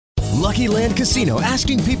Lucky Land Casino,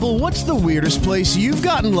 asking people, what's the weirdest place you've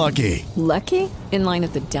gotten lucky? Lucky? In line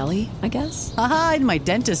at the deli, I guess? Aha, in my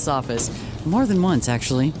dentist's office. More than once,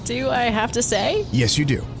 actually. Do I have to say? Yes, you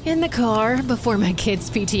do. In the car before my kids'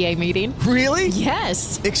 PTA meeting. Really?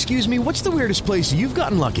 Yes. Excuse me, what's the weirdest place you've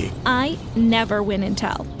gotten lucky? I never win and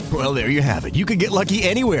tell. Well, there you have it. You can get lucky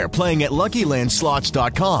anywhere, playing at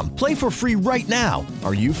LuckyLandSlots.com. Play for free right now.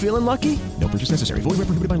 Are you feeling lucky? No purchase necessary. Void where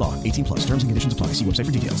prohibited by law. 18 plus. Terms and conditions apply. See website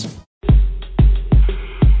for details.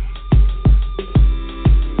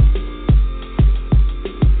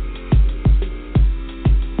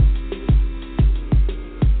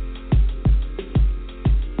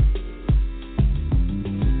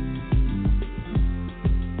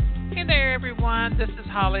 This is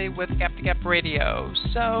Holly with Gap to Gap Radio.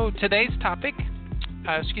 So today's topic,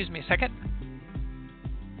 excuse me a second.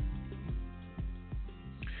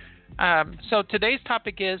 So today's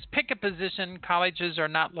topic is pick a position. Colleges are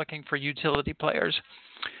not looking for utility players.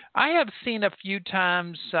 I have seen a few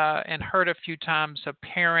times and heard a few times of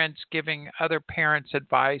parents giving other parents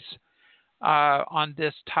advice on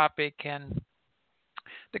this topic. And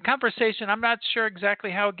the conversation, I'm not sure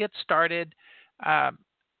exactly how it gets started.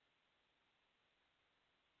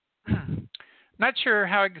 Not sure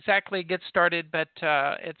how exactly it gets started, but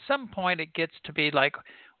at some point it gets to be like,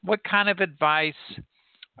 what kind of advice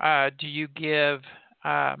do you give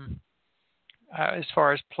as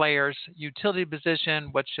far as players' utility position?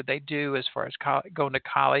 What should they do as far as going to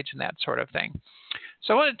college and that sort of thing?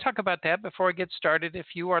 So I want to talk about that before I get started.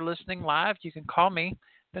 If you are listening live, you can call me.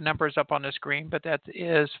 The number is up on the screen, but that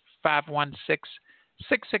is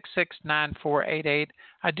 516-666-9488.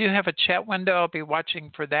 I do have a chat window. I'll be watching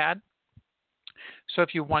for that. So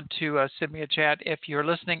if you want to send me a chat, if you're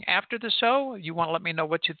listening after the show, you want to let me know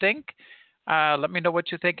what you think. Let me know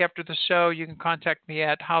what you think after the show. You can contact me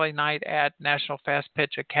at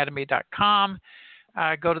hollyknight@nationalfastpitchacademy.com.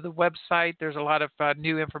 Go to the website. There's a lot of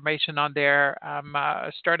new information on there. I'm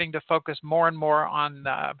starting to focus more and more on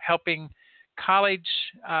helping college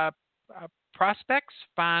prospects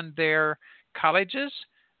find their colleges.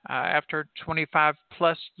 After 25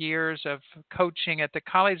 plus years of coaching at the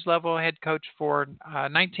college level, head coach for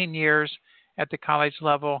 19 years at the college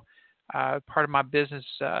level. Part of my business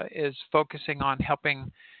is focusing on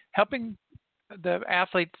helping the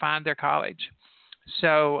athlete find their college.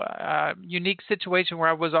 So unique situation where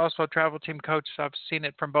I was also a travel team coach. So I've seen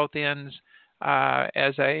it from both ends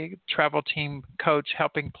as a travel team coach,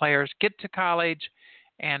 helping players get to college,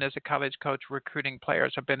 and as a college coach recruiting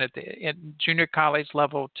players. I've been at the junior college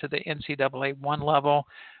level to the NCAA 1 level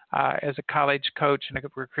as a college coach and a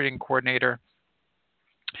recruiting coordinator.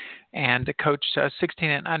 And to coach 16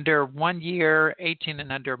 and under 1 year, 18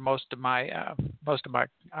 and under most of my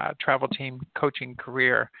travel team coaching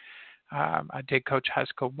career. I did coach high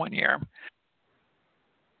school 1 year.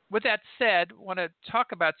 With that said, I want to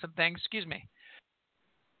talk about some things. Excuse me.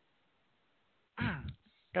 Got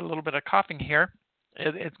a little bit of coughing here.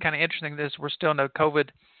 It's kind of interesting. We're still in a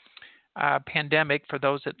COVID pandemic. For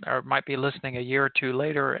those that might be listening a year or two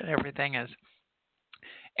later, and everything is.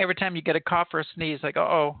 Every time you get a cough or a sneeze, like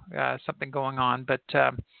something going on. But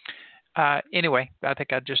anyway, I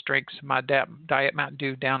think I just drank my Diet Mountain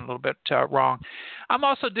Dew down a little bit wrong. I'm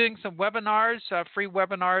also doing some webinars, free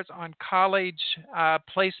webinars on college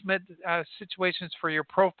placement situations for your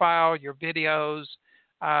profile, your videos.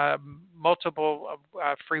 Multiple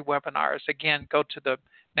free webinars. Again, go to the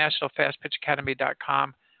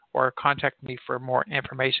nationalfastpitchacademy.com or contact me for more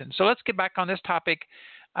information. So let's get back on this topic.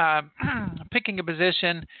 Picking a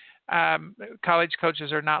position. College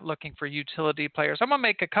coaches are not looking for utility players. I'm going to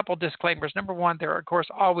make a couple disclaimers. Number one, there are, of course,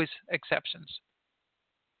 always exceptions.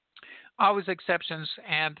 Always exceptions.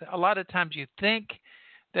 And a lot of times you think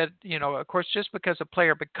that, of course, just because a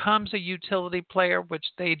player becomes a utility player, which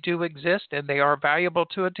they do exist and they are valuable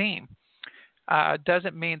to a team,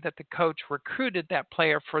 doesn't mean that the coach recruited that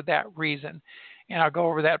player for that reason. And I'll go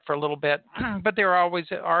over that for a little bit. But there always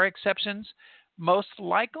are exceptions. Most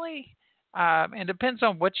likely, and depends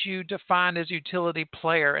on what you define as utility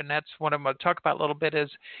player, and that's what I'm going to talk about a little bit, is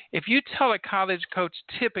if you tell a college coach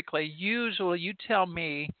usually you tell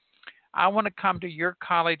me, I want to come to your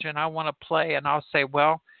college and I want to play, and I'll say,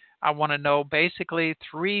 well, I want to know basically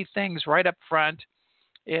three things right up front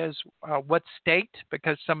is what state,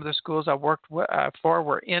 because some of the schools I worked for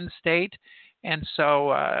were in state, and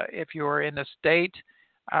so if you're in the state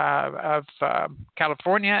of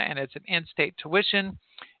California and it's an in-state tuition,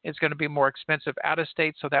 it's going to be more expensive out of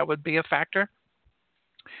state, so that would be a factor.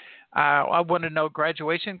 I want to know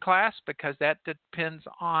graduation class because that depends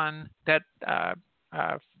on that,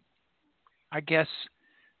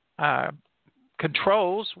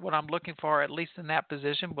 controls what I'm looking for, at least in that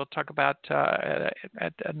position. We'll talk about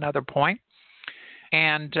at another point.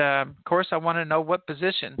 And, of course, I want to know what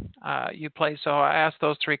position you play. So I asked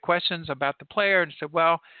those 3 questions about the player and said,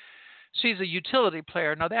 well, she's a utility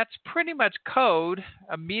player. Now, that's pretty much code.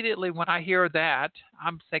 Immediately when I hear that,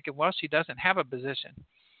 I'm thinking, well, she doesn't have a position.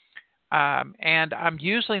 And I'm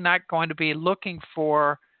usually not going to be looking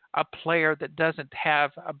for a player that doesn't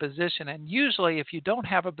have a position. And usually if you don't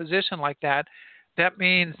have a position like that, that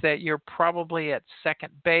means that you're probably at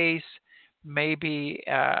second base. Maybe,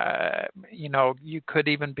 you could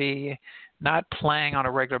even be not playing on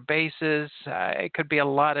a regular basis. It could be a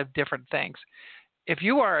lot of different things. If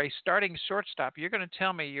you are a starting shortstop, you're going to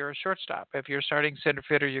tell me you're a shortstop. If you're starting center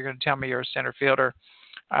fielder, you're going to tell me you're a center fielder,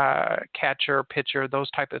 catcher, pitcher, those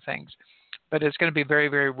type of things. But it's going to be very,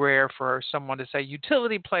 very rare for someone to say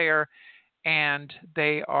utility player and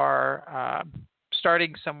they are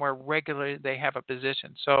starting somewhere regularly, they have a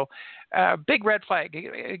position. So big red flag.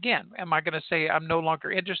 Again, am I going to say I'm no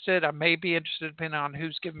longer interested? I may be interested depending on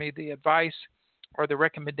who's giving me the advice or the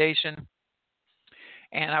recommendation.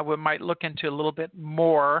 And I might look into a little bit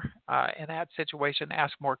more in that situation,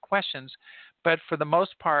 ask more questions. But for the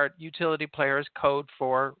most part, utility player is code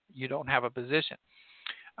for you don't have a position.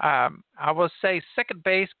 I will say second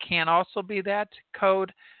base can also be that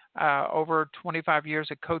code. Over 25 years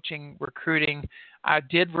of coaching, recruiting, I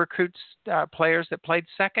did recruit players that played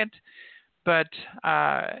second, but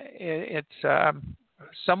it's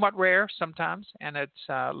somewhat rare sometimes, and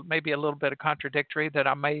it's maybe a little bit of contradictory that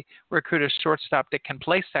I may recruit a shortstop that can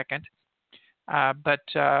play second, but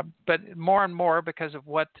more and more because of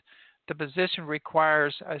what the position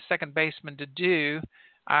requires a second baseman to do,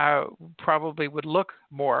 I probably would look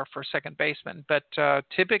more for second baseman. But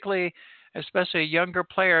typically, especially a younger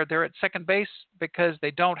player, they're at second base because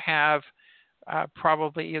they don't have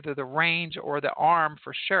probably either the range or the arm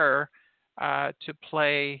for sure to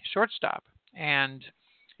play shortstop. And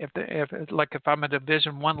if I'm at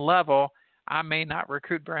Division I level, I may not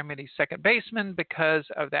recruit very many second basemen because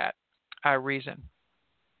of that reason.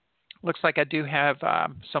 Looks like I do have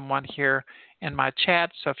someone here in my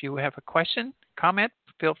chat. So if you have a question, comment,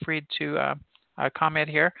 feel free to comment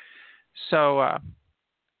here. So,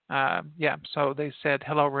 so they said,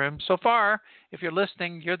 hello, room. So far, if you're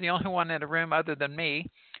listening, you're the only one in the room other than me,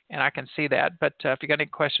 and I can see that. But if you got any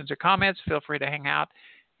questions or comments, feel free to hang out,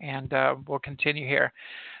 and we'll continue here.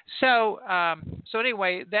 So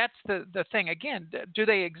anyway, that's the thing. Again, do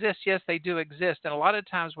they exist? Yes, they do exist. And a lot of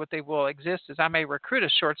times what they will exist is I may recruit a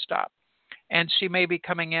shortstop, and she may be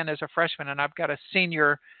coming in as a freshman, and I've got a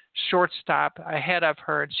senior shortstop ahead of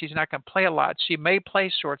her, and she's not going to play a lot. She may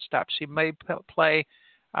play shortstop. She may play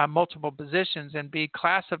multiple positions and be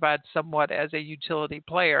classified somewhat as a utility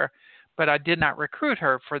player, but I did not recruit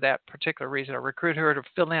her for that particular reason. I recruited her to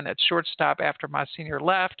fill in at shortstop after my senior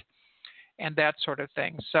left and that sort of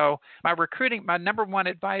thing. So my number one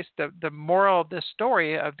advice, the moral of this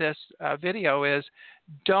story of this video is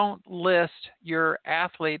don't list your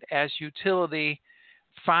athlete as utility.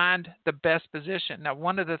 Find the best position. Now,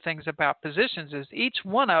 one of the things about positions is each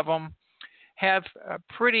one of them have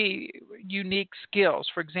pretty unique skills.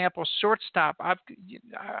 For example, shortstop,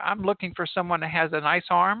 I'm looking for someone that has a nice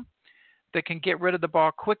arm, that can get rid of the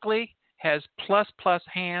ball quickly, has plus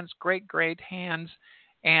hands, great hands,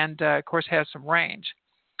 and, of course, has some range.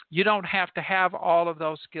 You don't have to have all of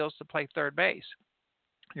those skills to play third base.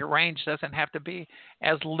 Your range doesn't have to be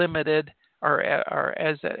as limited or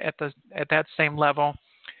as at that same level.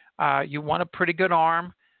 You want a pretty good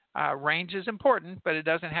arm. Range is important, but it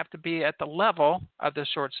doesn't have to be at the level of the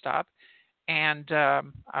shortstop. And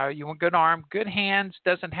you want good arm, good hands.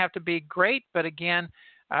 Doesn't have to be great, but again,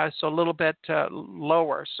 so a little bit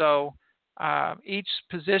lower. So each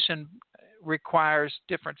position requires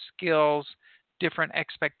different skills, different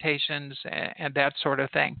expectations, and that sort of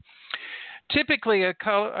thing. Typically, a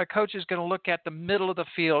coach is going to look at the middle of the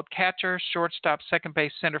field. Catcher, shortstop, second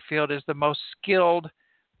base, center field is the most skilled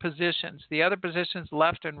positions. The other positions,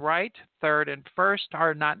 left and right, third and first,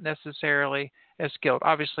 are not necessarily as skilled.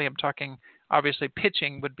 Obviously,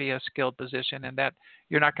 pitching would be a skilled position, and that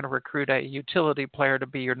you're not going to recruit a utility player to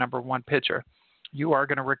be your number one pitcher. You are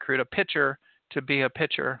going to recruit a pitcher to be a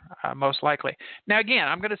pitcher, most likely. Now, again,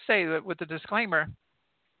 I'm going to say that with the disclaimer,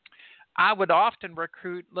 I would often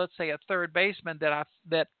recruit, let's say, a third baseman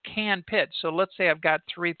that can pitch. So let's say I've got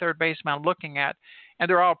 3 third basemen I'm looking at, and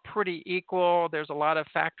they're all pretty equal. There's a lot of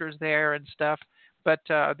factors there and stuff. But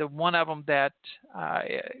the one of them that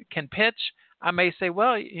can pitch, I may say,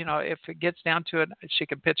 well, if it gets down to it, she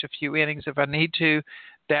can pitch a few innings if I need to.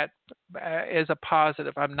 That is a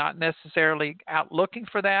positive. I'm not necessarily out looking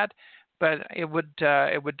for that, but it would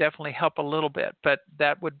definitely help a little bit. But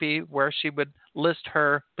that would be where she would list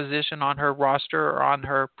her position on her roster or on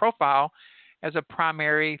her profile as a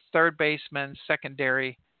primary third baseman,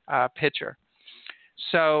 secondary pitcher.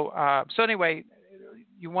 So anyway,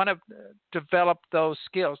 you want to develop those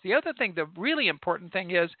skills. The other thing, the really important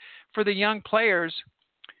thing is for the young players,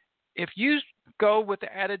 if you go with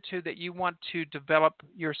the attitude that you want to develop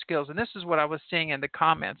your skills, and this is what I was seeing in the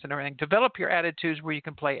comments and everything, develop your attitudes where you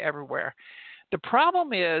can play everywhere. The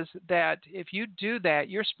problem is that if you do that,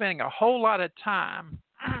 you're spending a whole lot of time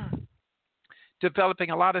developing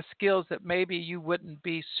a lot of skills that maybe you wouldn't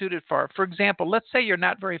be suited for. For example, let's say you're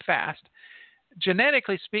not very fast.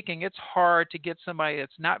 Genetically speaking, it's hard to get somebody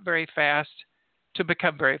that's not very fast to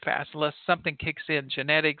become very fast unless something kicks in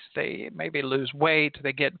genetics. They maybe lose weight,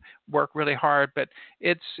 they work really hard, but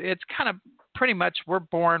it's kind of pretty much we're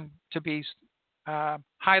born to be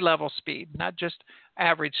high level speed, not just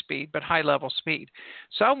average speed, but high level speed.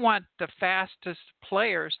 So I want the fastest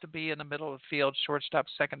players to be in the middle of the field, shortstop,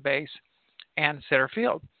 second base, and center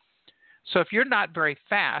field. So if you're not very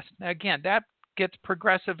fast, again, that gets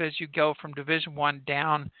progressive as you go from Division I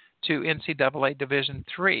down to NCAA Division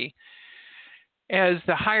III. As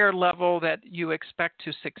the higher level that you expect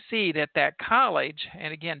to succeed at that college,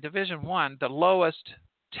 and again, Division I, the lowest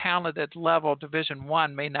talented level Division I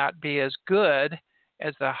may not be as good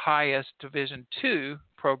as the highest Division II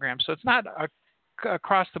program. So it's not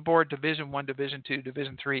across the board Division I, Division II,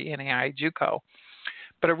 Division III, NAIA, JUCO.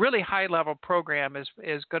 But a really high-level program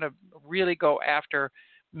is going to really go after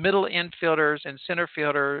middle infielders and center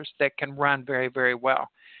fielders that can run very, very well.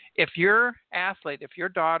 If your athlete, if your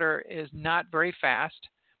daughter is not very fast,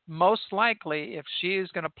 most likely if she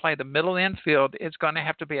is going to play the middle infield, it's going to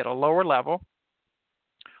have to be at a lower level,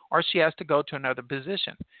 or she has to go to another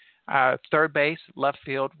position. Third base, left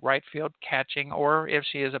field, right field, catching, or if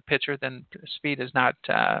she is a pitcher, then speed is not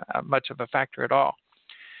much of a factor at all.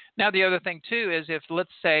 Now, the other thing, too, is if,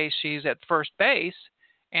 let's say, she's at first base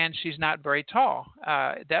and she's not very tall,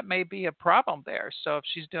 that may be a problem there. So if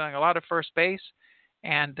she's doing a lot of first base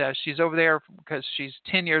and she's over there because she's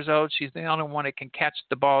 10 years old, she's the only one that can catch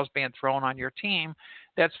the balls being thrown on your team,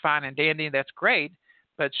 that's fine and dandy, that's great,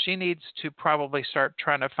 but she needs to probably start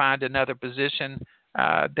trying to find another position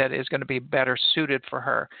that is going to be better suited for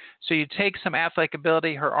her. So you take some athletic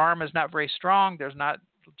ability. Her arm is not very strong. There's not,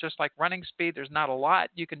 just like running speed, there's not a lot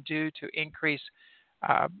you can do to increase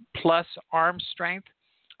plus arm strength.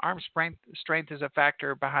 Arm strength is a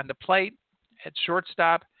factor behind the plate. At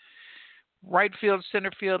shortstop, right field,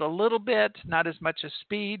 center field, a little bit, not as much as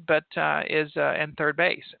speed, but is in third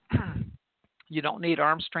base. You don't need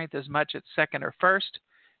arm strength as much at second or first.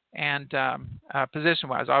 And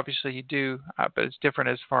position-wise, obviously you do, but it's different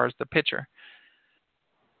as far as the pitcher.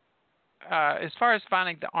 As far as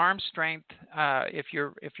finding the arm strength, if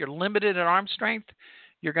you're limited in arm strength,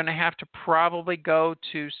 you're going to have to probably go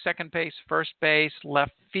to second base, first base,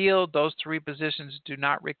 left field. Those three positions do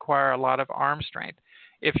not require a lot of arm strength.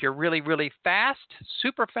 If you're really, really fast,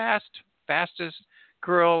 super fast, fastest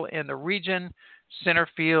girl in the region, center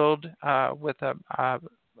field with a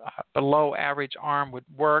below average arm would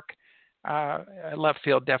work. Left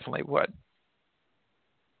field definitely would.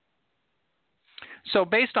 So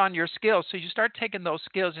based on your skills, so you start taking those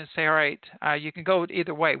skills and say, all right, you can go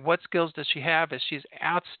either way. What skills does she have? Is she's an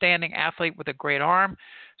outstanding athlete with a great arm,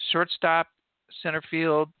 shortstop, center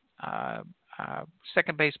field,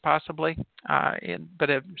 second base possibly. But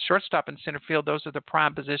a shortstop and center field, those are the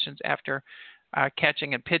prime positions after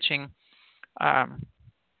catching and pitching.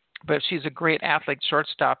 But if she's a great athlete,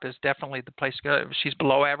 shortstop is definitely the place to go. If she's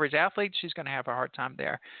below average athlete, she's going to have a hard time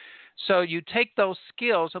there. So you take those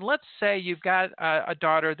skills, and let's say you've got a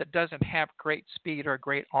daughter that doesn't have great speed or a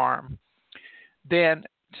great arm. Then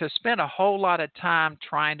to spend a whole lot of time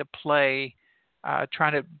trying to play,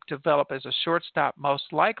 trying to develop as a shortstop, most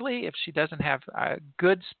likely, if she doesn't have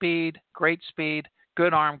good speed,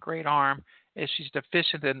 good arm, great arm, if she's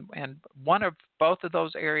deficient in one or both of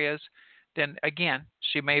those areas, then again,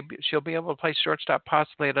 she'll be able to play shortstop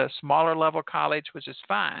possibly at a smaller level college, which is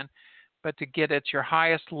fine. But to get at your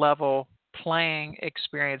highest level playing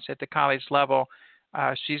experience at the college level,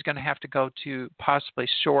 she's going to have to go to possibly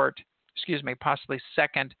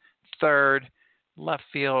second, third, left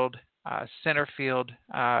field, center field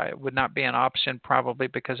would not be an option probably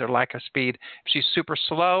because of lack of speed. If she's super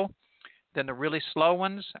slow, then the really slow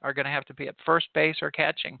ones are going to have to be at first base or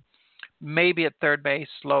catching. Maybe at third base,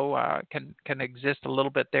 slow can exist a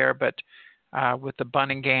little bit there, but with the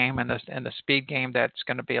bunting game and the speed game, that's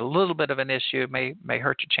going to be a little bit of an issue. It may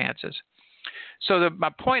hurt your chances. So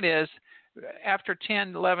my point is, after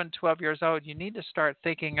 10, 11, 12 years old, you need to start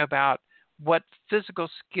thinking about what physical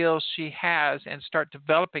skills she has and start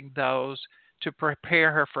developing those to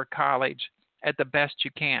prepare her for college at the best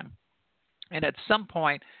you can. And at some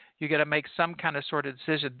point, you got to make some kind of sort of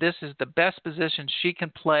decision. This is the best position she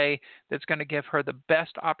can play that's going to give her the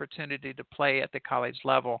best opportunity to play at the college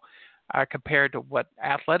level compared to what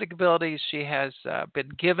athletic abilities she has been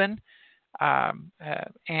given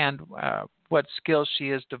and what skills she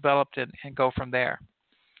has developed and go from there.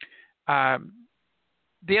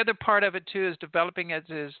 The other part of it, too, is developing as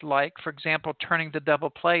is like, for example, turning the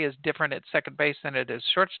double play is different at second base than it is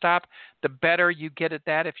shortstop. The better you get at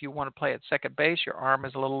that, if you want to play at second base, your arm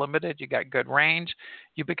is a little limited. You got good range.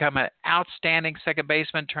 You become an outstanding second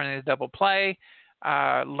baseman turning the double play,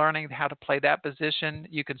 learning how to play that position.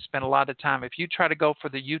 You can spend a lot of time. If you try to go for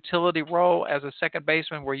the utility role as a second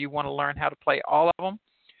baseman where you want to learn how to play all of them,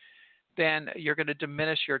 then you're going to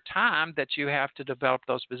diminish your time that you have to develop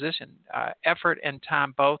those positions. Effort and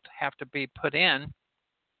time both have to be put in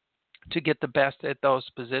to get the best at those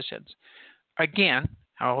positions. Again,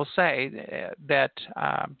 I will say that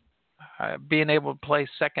being able to play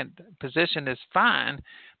second position is fine,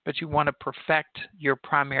 but you want to perfect your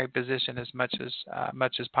primary position as much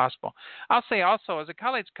as possible. I'll say also, as a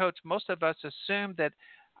college coach, most of us assume that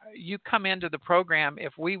you come into the program,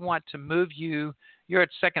 if we want to move you, you're at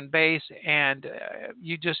second base and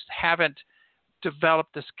you just haven't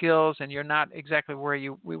developed the skills and you're not exactly where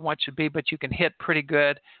we want you to be, but you can hit pretty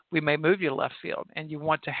good, we may move you to left field. And you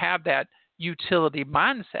want to have that utility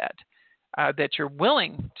mindset that you're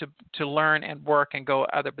willing to learn and work and go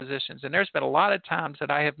other positions. And there's been a lot of times that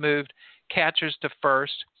I have moved catchers to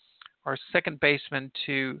first or second baseman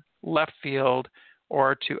to left field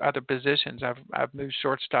or to other positions. I've moved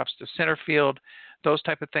shortstops to center field, those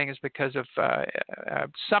type of things, because of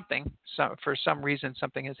for some reason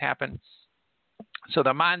something has happened. So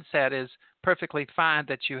the mindset is perfectly fine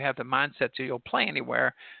that you have the mindset that you'll play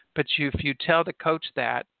anywhere, but if you tell the coach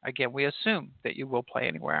that, again, we assume that you will play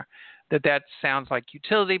anywhere, that sounds like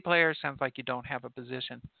utility player, sounds like you don't have a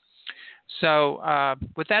position. So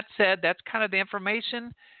with that said, that's kind of the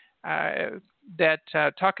information that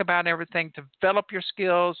talk about everything. Develop your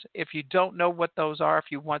skills. If you don't know what those are, if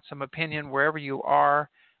you want some opinion wherever you are,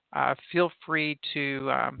 feel free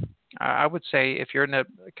to, I would say if you're in the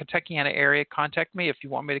Kentuckiana area, contact me. If you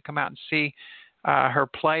want me to come out and see her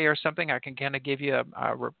play or something, I can kind of give you a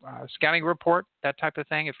scouting report, that type of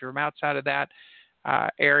thing. If you're outside of that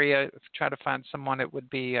area, try to find someone that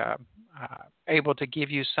would be able to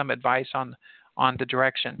give you some advice on the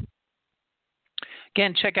direction.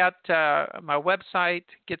 Again, check out my website,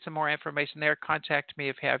 get some more information there. Contact me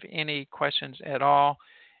if you have any questions at all.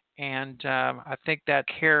 And I think that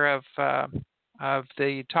care of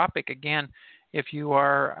the topic. Again, if you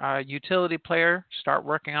are a utility player, start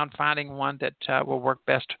working on finding one that will work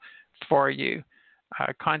best for you.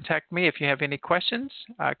 Contact me if you have any questions,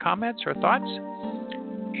 comments, or thoughts.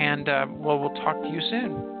 And we'll talk to you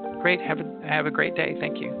soon. Great. Have a great day.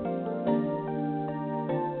 Thank you.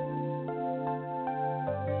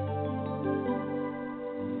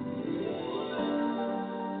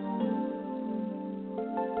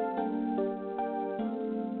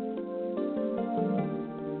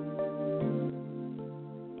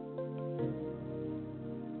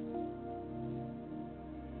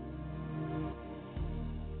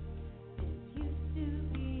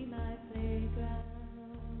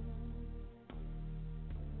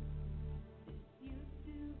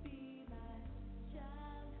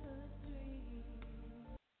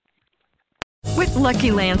 With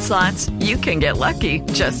Lucky Land Slots, you can get lucky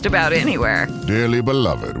just about anywhere. Dearly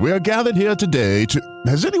beloved, we are gathered here today to...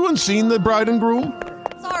 Has anyone seen the bride and groom?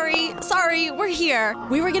 Sorry, we're here.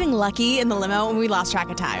 We were getting lucky in the limo and we lost track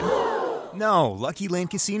of time. No, Lucky Land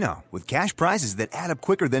Casino, with cash prizes that add up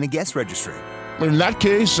quicker than a guest registry. In that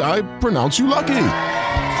case, I pronounce you lucky.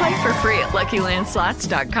 Play for free at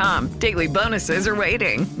LuckyLandSlots.com. Daily bonuses are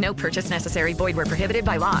waiting. No purchase necessary. Void where prohibited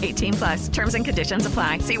by law. 18+. Terms and conditions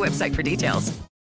apply. See website for details.